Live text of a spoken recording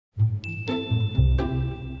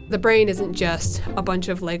The brain isn't just a bunch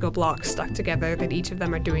of Lego blocks stuck together that each of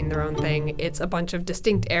them are doing their own thing. It's a bunch of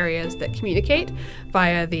distinct areas that communicate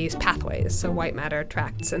via these pathways, so white matter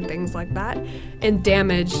tracts and things like that. And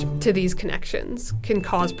damage to these connections can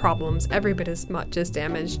cause problems every bit as much as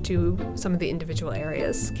damage to some of the individual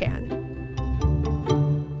areas can.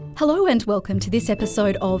 Hello and welcome to this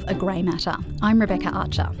episode of A Grey Matter. I'm Rebecca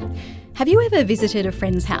Archer. Have you ever visited a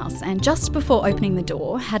friend's house and just before opening the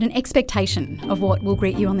door had an expectation of what will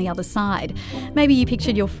greet you on the other side? Maybe you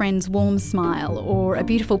pictured your friend's warm smile or a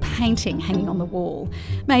beautiful painting hanging on the wall.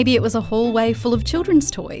 Maybe it was a hallway full of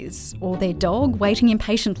children's toys or their dog waiting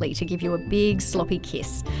impatiently to give you a big sloppy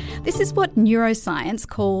kiss. This is what neuroscience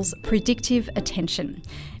calls predictive attention.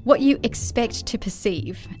 What you expect to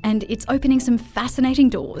perceive, and it's opening some fascinating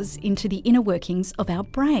doors into the inner workings of our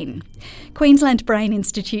brain. Queensland Brain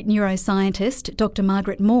Institute neuroscientist Dr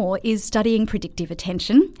Margaret Moore is studying predictive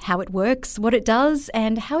attention, how it works, what it does,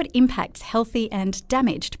 and how it impacts healthy and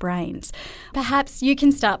damaged brains. Perhaps you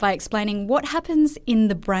can start by explaining what happens in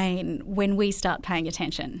the brain when we start paying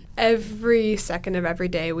attention. Every second of every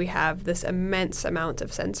day we have this immense amount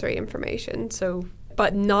of sensory information,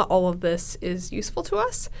 but not all of this is useful to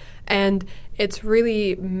us, and it's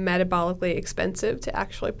really metabolically expensive to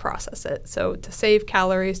actually process it. So to save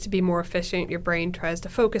calories, to be more efficient, your brain tries to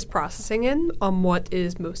focus processing in on what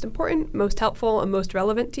is most important, most helpful, and most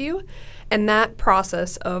relevant to you. And that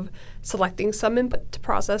process of selecting some input to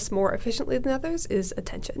process more efficiently than others is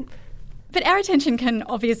attention. But our attention can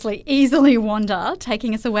obviously easily wander,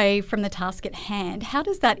 taking us away from the task at hand. How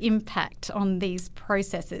does that impact on these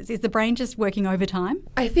processes? Is the brain just working overtime?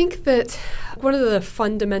 I think that one of the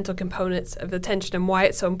fundamental components of attention and why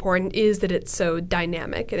it's so important is that it's so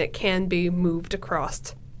dynamic and it can be moved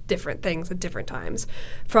across different things at different times.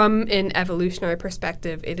 From an evolutionary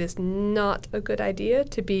perspective, it is not a good idea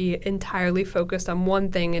to be entirely focused on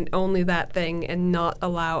one thing and only that thing and not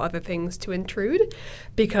allow other things to intrude,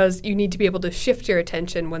 because you need to be able to shift your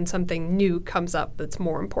attention when something new comes up that's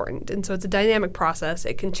more important. And so it's a dynamic process.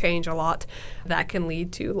 It can change a lot. That can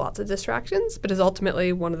lead to lots of distractions, but is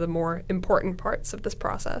ultimately one of the more important parts of this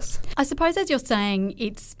process. I suppose, as you're saying,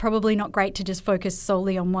 it's probably not great to just focus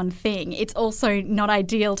solely on one thing. It's also not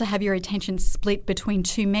ideal to have your attention split between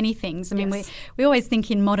too many things. I mean, Yes. we always think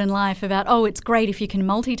in modern life about, it's great if you can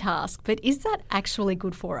multitask, but is that actually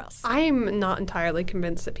good for us? I'm not entirely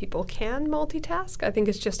convinced that people can multitask. I think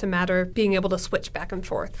it's just a matter of being able to switch back and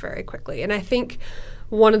forth very quickly. And I think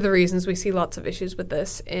one of the reasons we see lots of issues with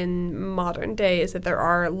this in modern day is that there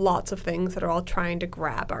are lots of things that are all trying to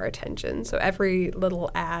grab our attention. So every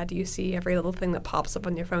little ad you see, every little thing that pops up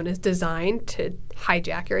on your phone is designed to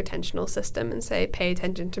hijack your attentional system and say, pay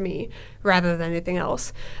attention to me, rather than anything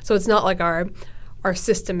else. So it's not like our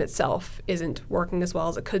system itself isn't working as well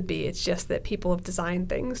as it could be. It's just that people have designed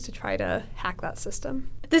things to try to hack that system.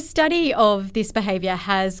 The study of this behaviour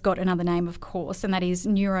has got another name, of course, and that is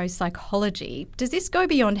neuropsychology. Does this go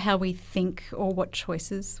beyond how we think or what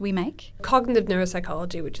choices we make? Cognitive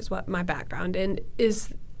neuropsychology, which is what my background in,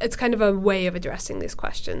 it's kind of a way of addressing these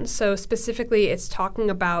questions. So specifically, it's talking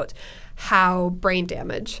about how brain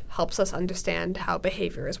damage helps us understand how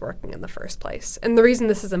behavior is working in the first place. And the reason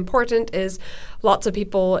this is important is lots of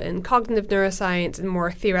people in cognitive neuroscience and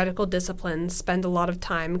more theoretical disciplines spend a lot of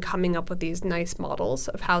time coming up with these nice models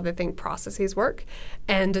of how they think processes work.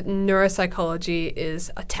 And neuropsychology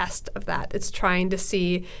is a test of that. It's trying to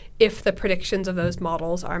see if the predictions of those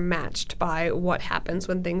models are matched by what happens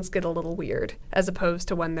when things get a little weird, as opposed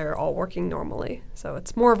to when they're all working normally. So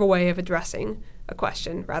it's more of a way of addressing a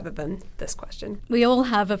question rather than this question. We all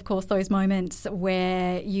have, of course, those moments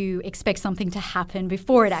where you expect something to happen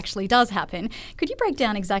before it actually does happen. Could you break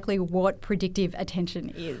down exactly what predictive attention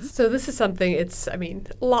is? So this is something,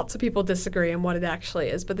 lots of people disagree on what it actually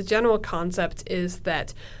is, but the general concept is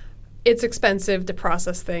that it's expensive to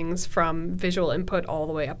process things from visual input all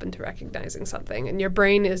the way up into recognizing something. And your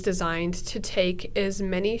brain is designed to take as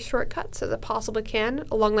many shortcuts as it possibly can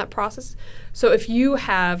along that process. So if you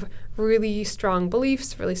have really strong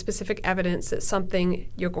beliefs, really specific evidence that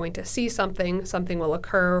you're going to see something will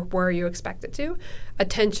occur where you expect it to,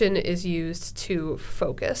 attention is used to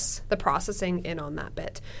focus the processing in on that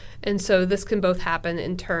bit. And so this can both happen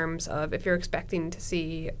in terms of if you're expecting to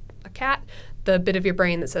see a cat, the bit of your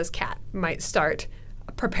brain that says cat might start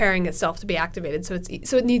preparing itself to be activated. So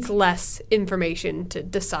it needs less information to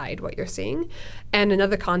decide what you're seeing. And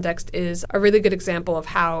another context is a really good example of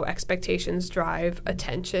how expectations drive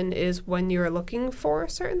attention is when you're looking for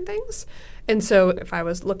certain things. And so if I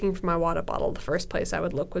was looking for my water bottle, the first place I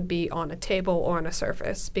would look would be on a table or on a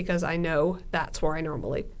surface, because I know that's where I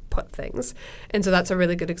normally put things. And so that's a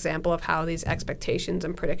really good example of how these expectations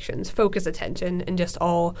and predictions focus attention and just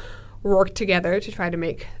all work together to try to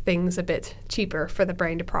make things a bit cheaper for the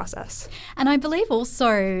brain to process. And I believe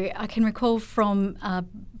also, I can recall from a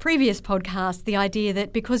previous podcast, the idea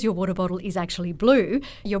that because your water bottle is actually blue,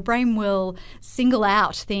 your brain will single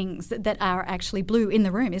out things that are actually blue in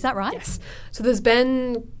the room. Is that right? Yes. So there's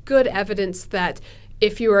been good evidence that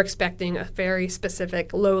if you are expecting a very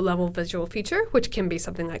specific low-level visual feature, which can be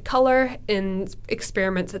something like color, in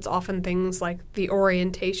experiments it's often things like the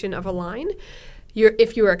orientation of a line.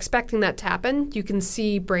 If you are expecting that to happen, you can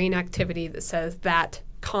see brain activity that says that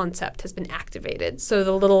concept has been activated.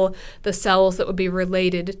 So the cells that would be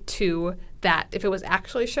related to that, if it was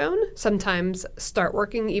actually shown, sometimes start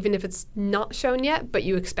working even if it's not shown yet, but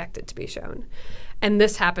you expect it to be shown. And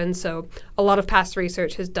this happens, so a lot of past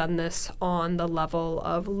research has done this on the level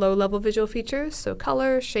of low-level visual features, so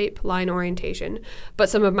color, shape, line orientation. But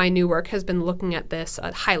some of my new work has been looking at this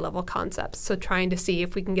at high-level concepts, so trying to see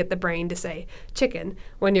if we can get the brain to say chicken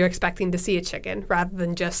when you're expecting to see a chicken, rather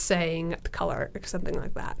than just saying the color or something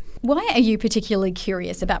like that. Why are you particularly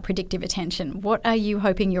curious about predictive attention? What are you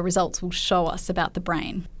hoping your results will show us about the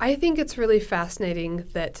brain? I think it's really fascinating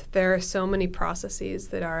that there are so many processes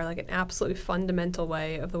that are like an absolutely fundamental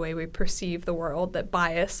way of the way we perceive the world that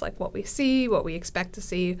bias like what we see, what we expect to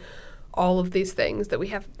see, all of these things that we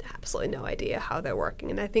have absolutely no idea how they're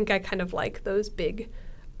working. And I think I kind of like those big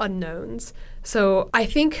unknowns. So I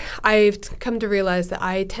think I've come to realize that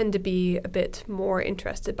I tend to be a bit more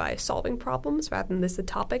interested by solving problems rather than this a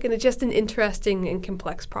topic, and it's just an interesting and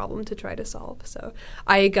complex problem to try to solve. So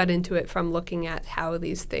I got into it from looking at how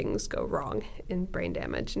these things go wrong in brain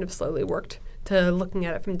damage and have slowly worked to looking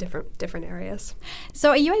at it from different areas.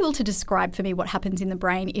 So are you able to describe for me what happens in the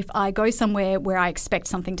brain if I go somewhere where I expect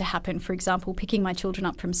something to happen? For example, picking my children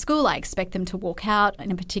up from school, I expect them to walk out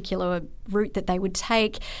in a particular route that they would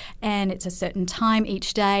take, and it's a certain time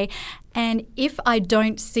each day. And if I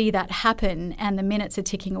don't see that happen and the minutes are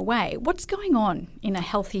ticking away, what's going on in a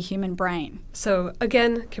healthy human brain? So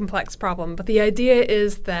again, complex problem, but the idea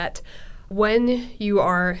is that when you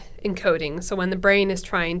are encoding, so when the brain is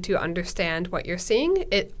trying to understand what you're seeing,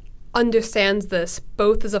 it understands this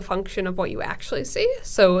both as a function of what you actually see,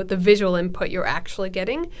 so the visual input you're actually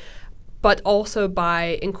getting, but also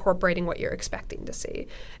by incorporating what you're expecting to see.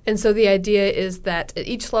 And so the idea is that at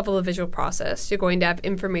each level of visual process, you're going to have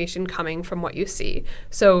information coming from what you see.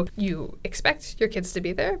 So you expect your kids to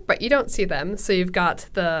be there, but you don't see them, so you've got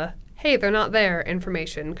the hey, they're not there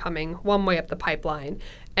information coming one way up the pipeline.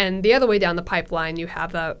 And the other way down the pipeline, you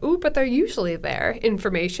have the, ooh, but they're usually there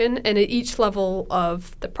information. And at each level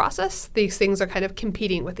of the process, these things are kind of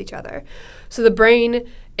competing with each other. So the brain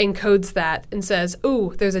encodes that and says,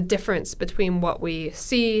 ooh, there's a difference between what we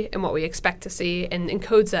see and what we expect to see, and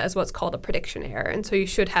encodes that as what's called a prediction error. And so you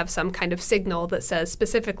should have some kind of signal that says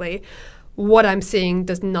specifically, what I'm seeing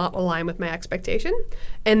does not align with my expectation.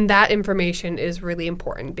 And that information is really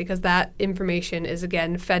important because that information is,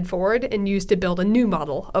 again, fed forward and used to build a new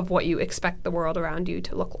model of what you expect the world around you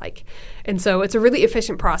to look like. And so it's a really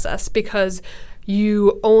efficient process because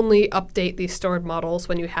you only update these stored models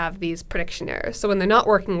when you have these prediction errors. So when they're not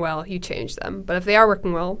working well, you change them. But if they are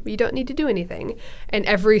working well, you don't need to do anything. And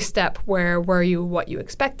every step where what you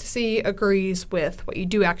expect to see agrees with what you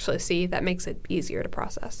do actually see, that makes it easier to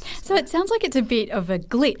process. So it sounds like it's a bit of a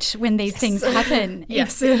glitch when these things happen.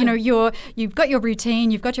 Yes. You've got your routine,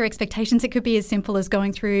 you've got your expectations. It could be as simple as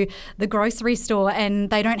going through the grocery store and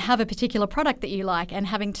they don't have a particular product that you like and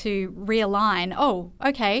having to realign, oh,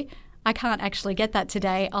 okay, I can't actually get that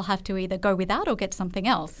today. I'll have to either go without or get something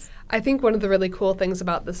else. I think one of the really cool things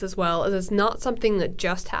about this as well is it's not something that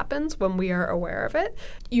just happens when we are aware of it.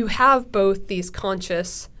 You have both these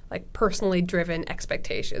conscious, like personally driven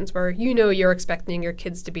expectations where you're expecting your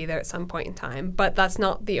kids to be there at some point in time, but that's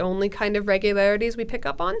not the only kind of regularities we pick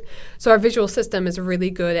up on. So our visual system is really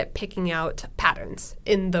good at picking out patterns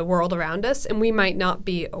in the world around us, and we might not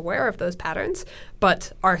be aware of those patterns,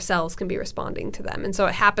 but our cells can be responding to them. And so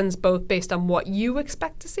it happens both based on what you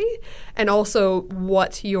expect to see and also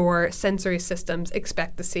what your sensory systems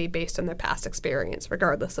expect to see based on their past experience,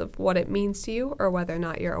 regardless of what it means to you or whether or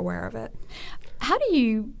not you're aware of it. How do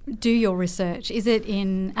you do your research? Is it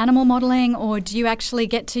in animal modelling, or do you actually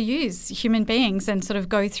get to use human beings and sort of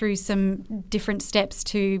go through some different steps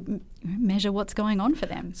to measure what's going on for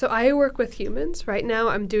them? So I work with humans. Right now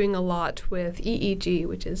I'm doing a lot with EEG,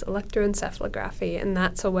 which is electroencephalography, and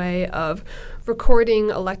that's a way of recording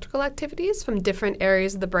electrical activities from different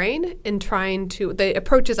areas of the brain and the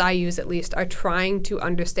approaches I use at least, are trying to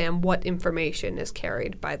understand what information is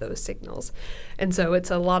carried by those signals. And so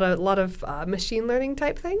it's a lot of machine learning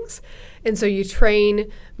type things. And so you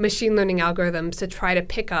train machine learning algorithms to try to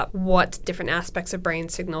pick up what different aspects of brain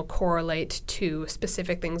signal correlate to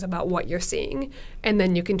specific things about what you're seeing. And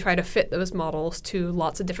then you can try to fit those models to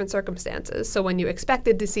lots of different circumstances. So when you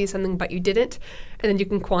expected to see something but you didn't, and then you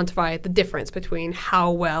can quantify the difference between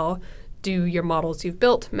how well do your models you've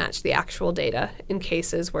built match the actual data in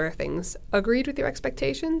cases where things agreed with your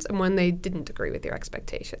expectations and when they didn't agree with your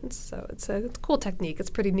expectations. So it's a cool technique.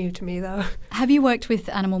 It's pretty new to me, though. Have you worked with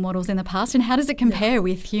animal models in the past, and how does it compare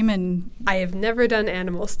with human? I have never done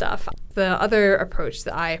animal stuff. The other approach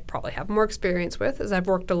that I probably have more experience with is I've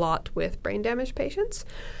worked a lot with brain damage patients.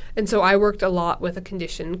 And so I worked a lot with a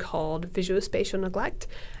condition called visuospatial neglect.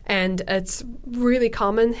 And it's really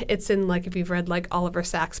common. It's in, like, if you've read like Oliver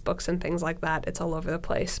Sacks books and things like that, it's all over the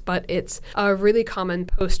place. But it's a really common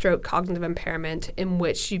post-stroke cognitive impairment in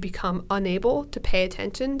which you become unable to pay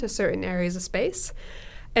attention to certain areas of space.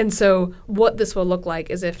 And so what this will look like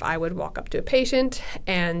is if I would walk up to a patient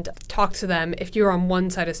and talk to them. If you're on one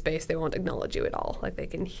side of space, they won't acknowledge you at all. Like, they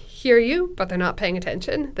can hear you, but they're not paying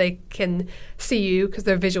attention. They can see you because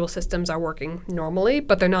their visual systems are working normally,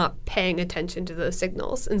 but they're not paying attention to those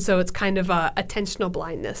signals. And so it's kind of a attentional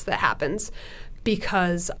blindness that happens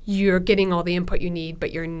because you're getting all the input you need,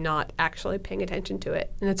 but you're not actually paying attention to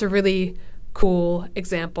it. And it's a really cool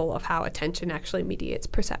example of how attention actually mediates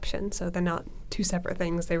perception. So they're not two separate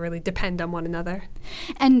things. They really depend on one another.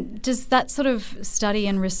 And does that sort of study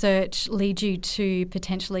and research lead you to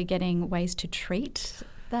potentially getting ways to treat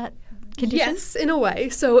that condition? Yes, in a way.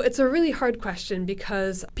 So it's a really hard question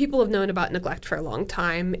because people have known about neglect for a long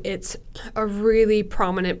time. It's a really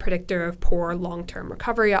prominent predictor of poor long-term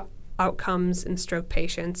recovery outcomes in stroke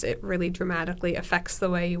patients. It really dramatically affects the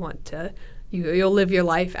way you'll live your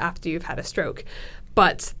life after you've had a stroke.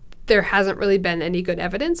 But there hasn't really been any good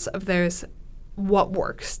evidence of what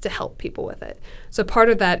works to help people with it. So part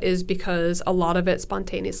of that is because a lot of it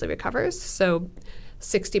spontaneously recovers. So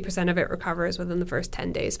 60% of it recovers within the first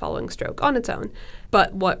 10 days following stroke on its own.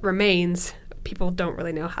 But what remains, people don't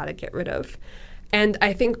really know how to get rid of. And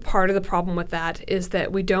I think part of the problem with that is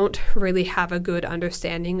that we don't really have a good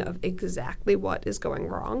understanding of exactly what is going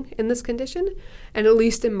wrong in this condition. And at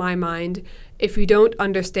least in my mind, if you don't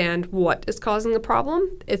understand what is causing the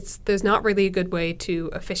problem, there's not really a good way to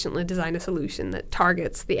efficiently design a solution that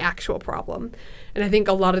targets the actual problem. And I think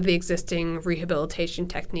a lot of the existing rehabilitation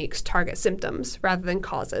techniques target symptoms rather than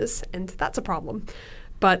causes, and that's a problem.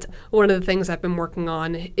 But one of the things I've been working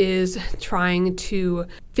on is trying to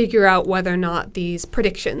figure out whether or not these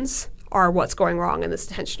predictions are what's going wrong in this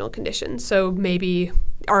attentional condition. So maybe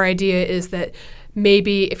our idea is that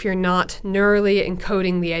maybe if you're not neurally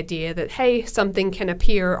encoding the idea that, hey, something can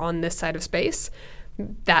appear on this side of space,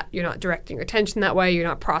 that you're not directing your attention that way, you're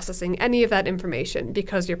not processing any of that information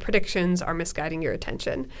because your predictions are misguiding your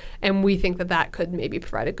attention. And we think that could maybe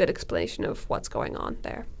provide a good explanation of what's going on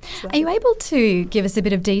there. So are you able to give us a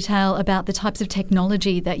bit of detail about the types of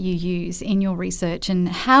technology that you use in your research and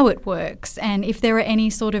how it works, and if there are any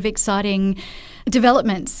sort of exciting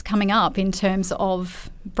developments coming up in terms of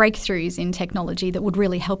breakthroughs in technology that would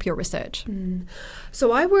really help your research?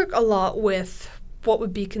 So I work a lot with what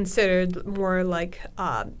would be considered more like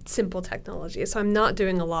simple technology. So I'm not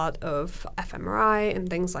doing a lot of fMRI and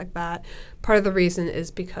things like that. Part of the reason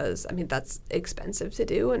is because, that's expensive to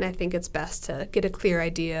do, and I think it's best to get a clear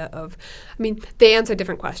idea of, they answer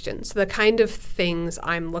different questions. So the kind of things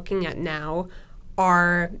I'm looking at now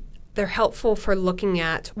they're helpful for looking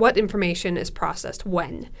at what information is processed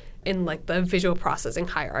when in like the visual processing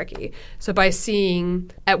hierarchy. So by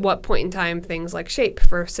seeing at what point in time things like shape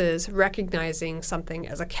versus recognizing something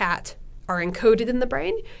as a cat are encoded in the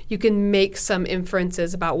brain, you can make some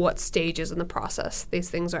inferences about what stages in the process these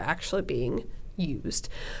things are actually being used.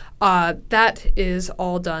 That is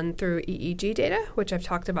all done through EEG data, which I've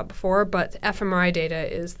talked about before, but fMRI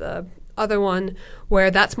data is the other one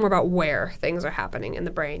where that's more about where things are happening in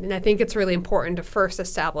the brain. And I think it's really important to first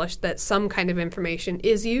establish that some kind of information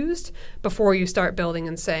is used before you start building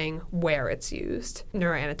and saying where it's used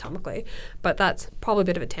neuroanatomically. But that's probably a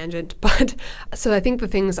bit of a tangent. But so I think the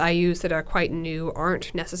things I use that are quite new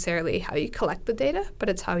aren't necessarily how you collect the data, but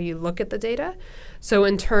it's how you look at the data. So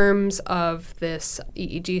in terms of this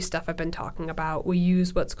EEG stuff I've been talking about, we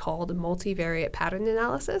use what's called multivariate pattern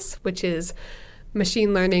analysis, which is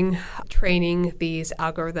machine learning, training these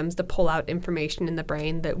algorithms to pull out information in the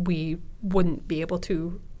brain that we wouldn't be able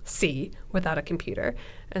to see without a computer.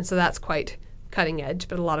 And so that's quite cutting edge,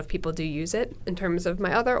 but a lot of people do use it. In terms of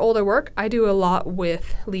my other older work, I do a lot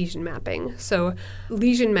with lesion mapping. So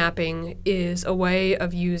lesion mapping is a way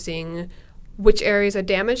of using which areas are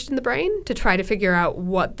damaged in the brain to try to figure out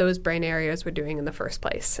what those brain areas were doing in the first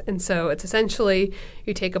place. And so it's essentially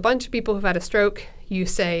you take a bunch of people who've had a stroke, you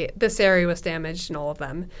say this area was damaged in all of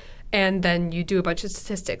them, and then you do a bunch of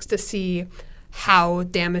statistics to see how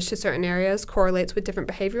damage to certain areas correlates with different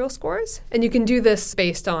behavioral scores. And you can do this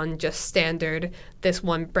based on just standard, this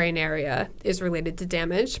one brain area is related to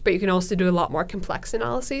damage, but you can also do a lot more complex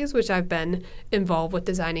analyses, which I've been involved with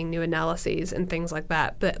designing new analyses and things like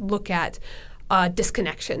that look at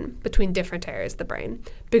disconnection between different areas of the brain.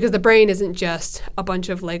 Because the brain isn't just a bunch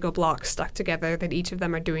of Lego blocks stuck together that each of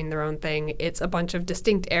them are doing their own thing. It's a bunch of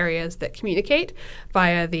distinct areas that communicate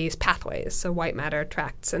via these pathways, so white matter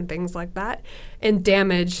tracts and things like that. And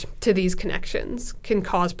damage to these connections can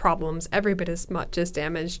cause problems every bit as much as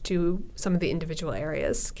damage to some of the individual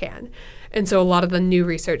areas can. And so a lot of the new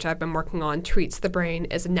research I've been working on treats the brain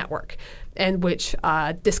as a network, and which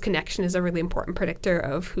disconnection is a really important predictor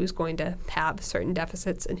of who's going to have certain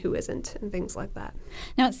deficits and who isn't, and things like that.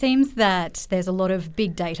 Now, it seems that there's a lot of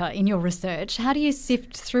big data in your research. How do you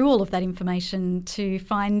sift through all of that information to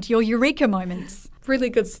find your eureka moments? Really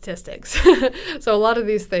good statistics. So a lot of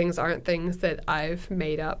these things aren't things that I've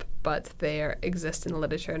made up, but they exist in the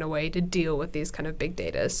literature in a way to deal with these kind of big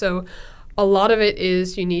data. So a lot of it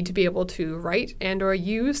is you need to be able to write and or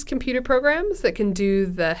use computer programs that can do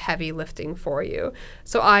the heavy lifting for you.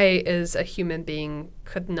 So I, as a human being,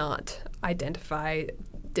 could not identify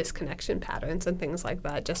disconnection patterns and things like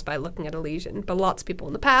that just by looking at a lesion. But lots of people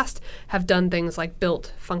in the past have done things like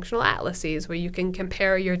built functional atlases where you can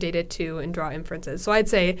compare your data to and draw inferences. So I'd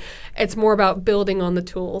say it's more about building on the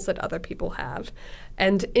tools that other people have.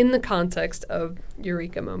 And in the context of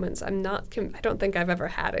eureka moments, I don't think I've ever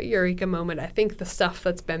had a eureka moment. I think the stuff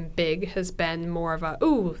that's been big has been more of a,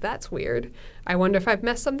 ooh, that's weird. I wonder if I've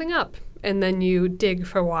messed something up. And then you dig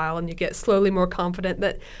for a while and you get slowly more confident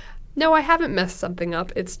that no, I haven't messed something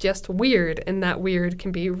up. It's just weird, and that weird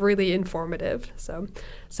can be really informative. So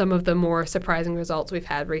some of the more surprising results we've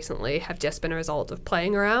had recently have just been a result of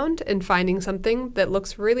playing around and finding something that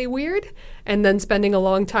looks really weird and then spending a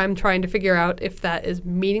long time trying to figure out if that is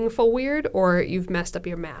meaningful weird or you've messed up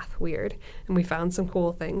your math weird. And we found some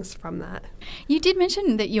cool things from that. You did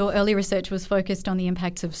mention that your early research was focused on the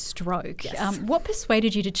impacts of stroke. Yes. What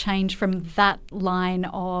persuaded you to change from that line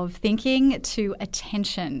of thinking to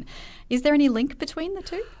attention? Is there any link between the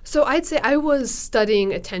two? So I'd say I was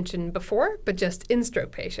studying attention before, but just in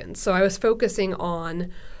stroke patients. So I was focusing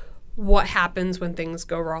on what happens when things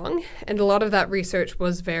go wrong. And a lot of that research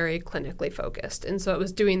was very clinically focused. And so it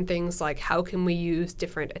was doing things like how can we use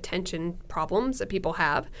different attention problems that people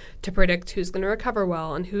have to predict who's going to recover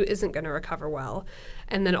well and who isn't going to recover well.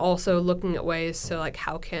 And then also looking at ways to like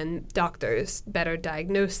how can doctors better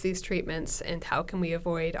diagnose these treatments and how can we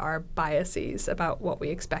avoid our biases about what we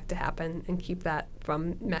expect to happen and keep that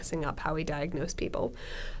from messing up how we diagnose people.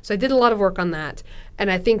 So I did a lot of work on that. And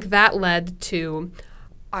I think that led to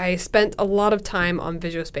I spent a lot of time on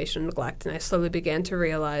visuospatial neglect, and I slowly began to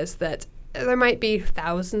realize that there might be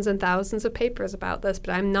thousands and thousands of papers about this,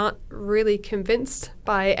 but I'm not really convinced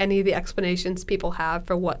by any of the explanations people have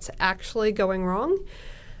for what's actually going wrong.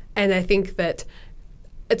 And I think that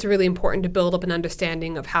it's really important to build up an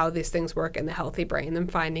understanding of how these things work in the healthy brain and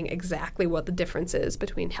finding exactly what the difference is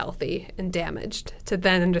between healthy and damaged to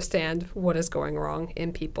then understand what is going wrong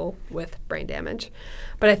in people with brain damage.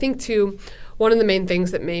 But I think, too, one of the main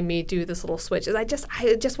things that made me do this little switch is I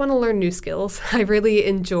just want to learn new skills. I really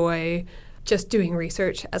enjoy just doing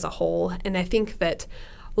research as a whole. And I think that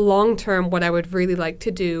long-term, what I would really like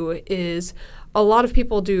to do is a lot of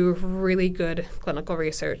people do really good clinical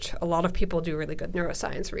research. A lot of people do really good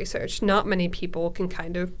neuroscience research. Not many people can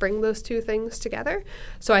kind of bring those two things together.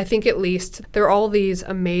 So I think at least there are all these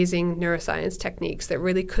amazing neuroscience techniques that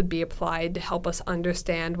really could be applied to help us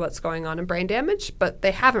understand what's going on in brain damage, but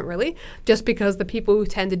they haven't really, just because the people who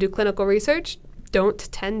tend to do clinical research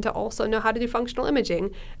don't tend to also know how to do functional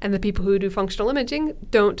imaging, and the people who do functional imaging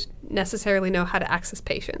don't necessarily know how to access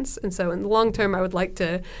patients. And so in the long term, I would like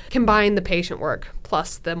to combine the patient work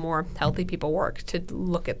plus the more healthy people work to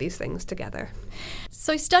look at these things together.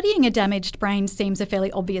 So studying a damaged brain seems a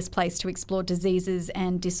fairly obvious place to explore diseases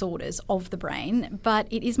and disorders of the brain, but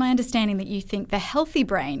it is my understanding that you think the healthy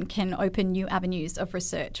brain can open new avenues of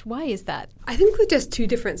research. Why is that? I think we're just two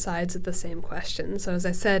different sides of the same question. So as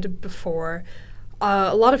I said before,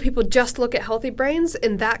 A lot of people just look at healthy brains,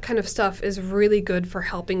 and that kind of stuff is really good for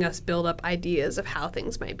helping us build up ideas of how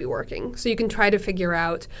things might be working. So you can try to figure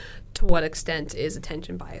out to what extent is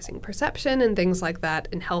attention biasing perception and things like that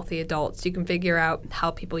in healthy adults. You can figure out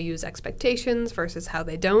how people use expectations versus how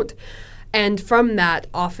they don't. And from that,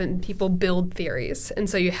 often people build theories. And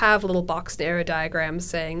so you have little box and arrow diagrams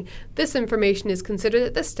saying this information is considered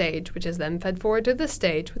at this stage, which is then fed forward to this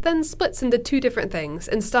stage, which then splits into two different things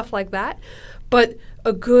and stuff like that. But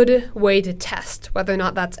a good way to test whether or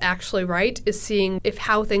not that's actually right is seeing if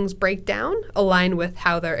how things break down align with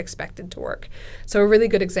how they're expected to work. So a really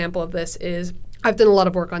good example of this is I've done a lot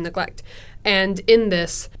of work on neglect. And in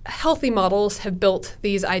this, healthy models have built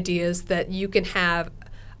these ideas that you can have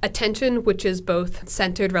attention, which is both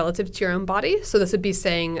centered relative to your own body. So this would be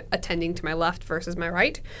saying attending to my left versus my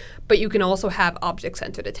right. But you can also have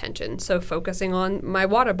object-centered attention. So focusing on my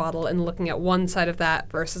water bottle and looking at one side of that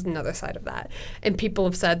versus another side of that. And people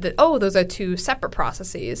have said that, oh, those are two separate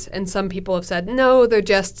processes. And some people have said, no, they're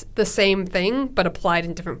just the same thing, but applied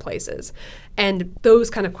in different places. And those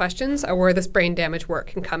kind of questions are where this brain damage work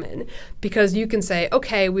can come in. Because you can say,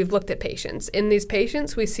 okay, we've looked at patients. In these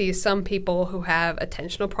patients, we see some people who have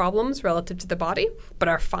attentional problems relative to the body, but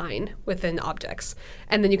are fine within objects.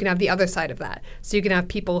 And then you can have the other side of that. So you can have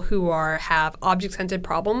people who have object-centered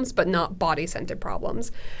problems, but not body-centered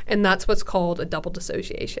problems. And that's what's called a double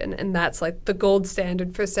dissociation. And that's like the gold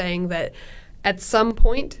standard for saying that at some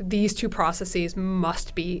point, these two processes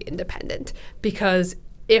must be independent. Because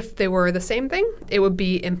if they were the same thing, it would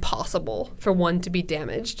be impossible for one to be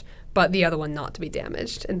damaged, but the other one not to be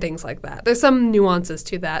damaged, and things like that. There's some nuances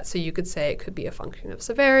to that, so you could say it could be a function of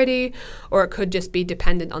severity, or it could just be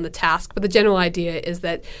dependent on the task. But the general idea is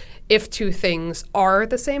that if two things are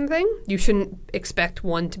the same thing, you shouldn't expect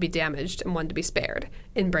one to be damaged and one to be spared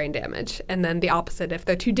in brain damage. And then the opposite, if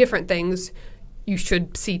they're two different things, you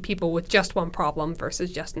should see people with just one problem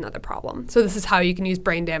versus just another problem. So this is how you can use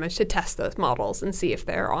brain damage to test those models and see if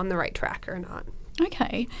they're on the right track or not.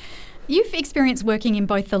 Okay. You've experienced working in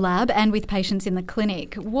both the lab and with patients in the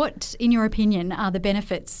clinic. What, in your opinion, are the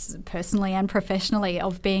benefits personally and professionally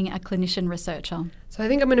of being a clinician researcher? So I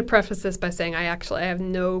think I'm going to preface this by saying I have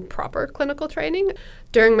no proper clinical training.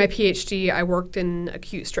 During my PhD, I worked in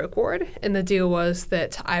acute stroke ward, and the deal was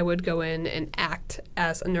that I would go in and act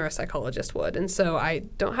as a neuropsychologist would. And so I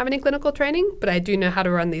don't have any clinical training, but I do know how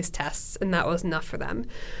to run these tests, and that was enough for them.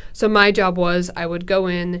 So my job was I would go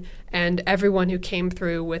in, and everyone who came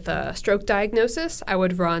through with a stroke diagnosis, I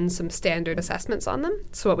would run some standard assessments on them.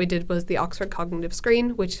 So what we did was the Oxford Cognitive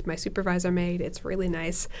Screen, which my supervisor made. It's really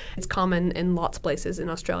nice. It's common in lots of places in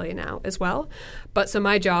Australia now as well. But so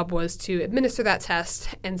my job was to administer that test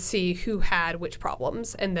and see who had which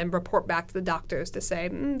problems, and then report back to the doctors to say,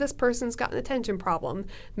 this person's got an attention problem.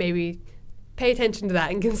 Maybe pay attention to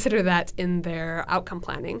that and consider that in their outcome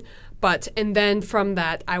planning. And then from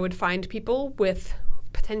that, I would find people with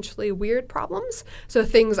potentially weird problems. So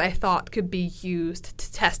things I thought could be used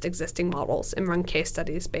to test existing models and run case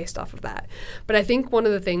studies based off of that. But I think one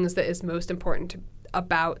of the things that is most important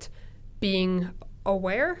about being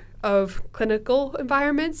aware of clinical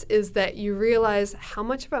environments is that you realize how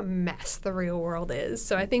much of a mess the real world is.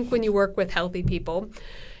 So I think when you work with healthy people,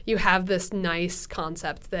 you have this nice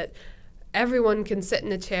concept that everyone can sit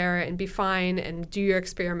in a chair and be fine and do your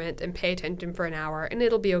experiment and pay attention for an hour and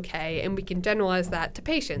it'll be okay. And we can generalize that to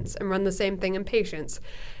patients and run the same thing in patients.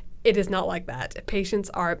 It is not like that. Patients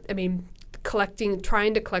are,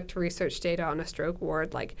 trying to collect research data on a stroke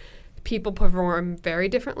ward, people perform very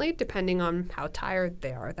differently depending on how tired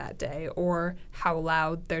they are that day, or how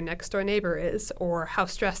loud their next door neighbor is, or how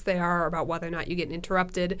stressed they are about whether or not you get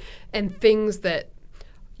interrupted. And things that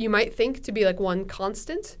you might think to be one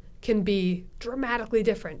constant can be dramatically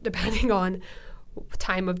different depending on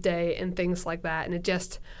time of day and things like that. And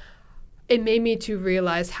it made me to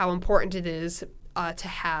realize how important it is to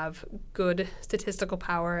have good statistical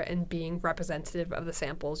power and being representative of the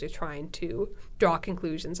samples you're trying to draw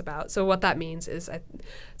conclusions about. So what that means is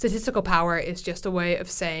statistical power is just a way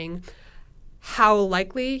of saying how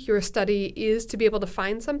likely your study is to be able to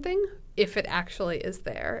find something if it actually is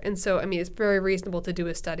there. And so, it's very reasonable to do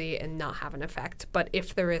a study and not have an effect. But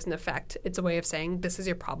if there is an effect, it's a way of saying this is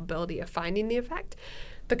your probability of finding the effect.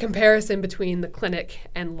 The comparison between the clinic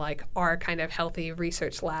and our kind of healthy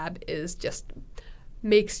research lab is just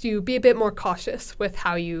makes you be a bit more cautious with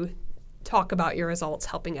how you talk about your results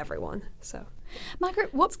helping everyone. So,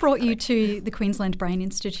 Margaret, what brought you to the Queensland Brain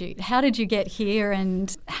Institute? How did you get here,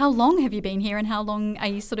 and how long have you been here, and how long are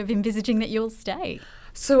you sort of envisaging that you'll stay?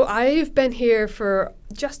 So I've been here for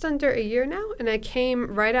just under a year now, and I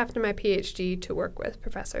came right after my PhD to work with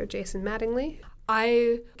Professor Jason Mattingly.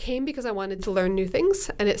 I came because I wanted to learn new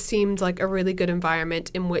things, and it seemed like a really good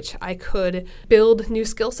environment in which I could build new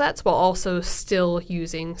skill sets while also still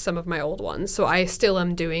using some of my old ones. So I still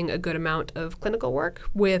am doing a good amount of clinical work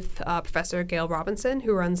with Professor Gail Robinson,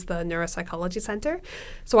 who runs the Neuropsychology Center.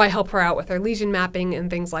 So I help her out with her lesion mapping and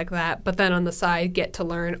things like that, but then on the side get to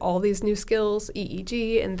learn all these new skills,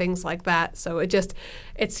 EEG and things like that. So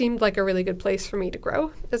it seemed like a really good place for me to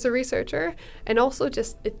grow as a researcher, and also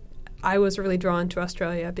I was really drawn to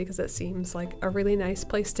Australia because it seems like a really nice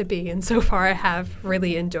place to be, and so far I have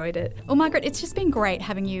really enjoyed it. Well, Margaret, it's just been great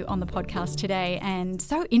having you on the podcast today, and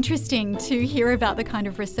so interesting to hear about the kind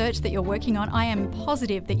of research that you're working on. I am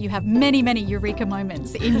positive that you have many, many eureka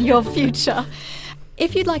moments in your future.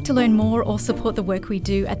 If you'd like to learn more or support the work we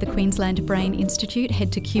do at the Queensland Brain Institute,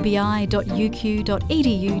 head to qbi.uq.edu.au.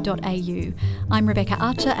 I'm Rebecca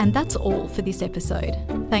Archer, and that's all for this episode.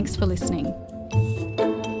 Thanks for listening.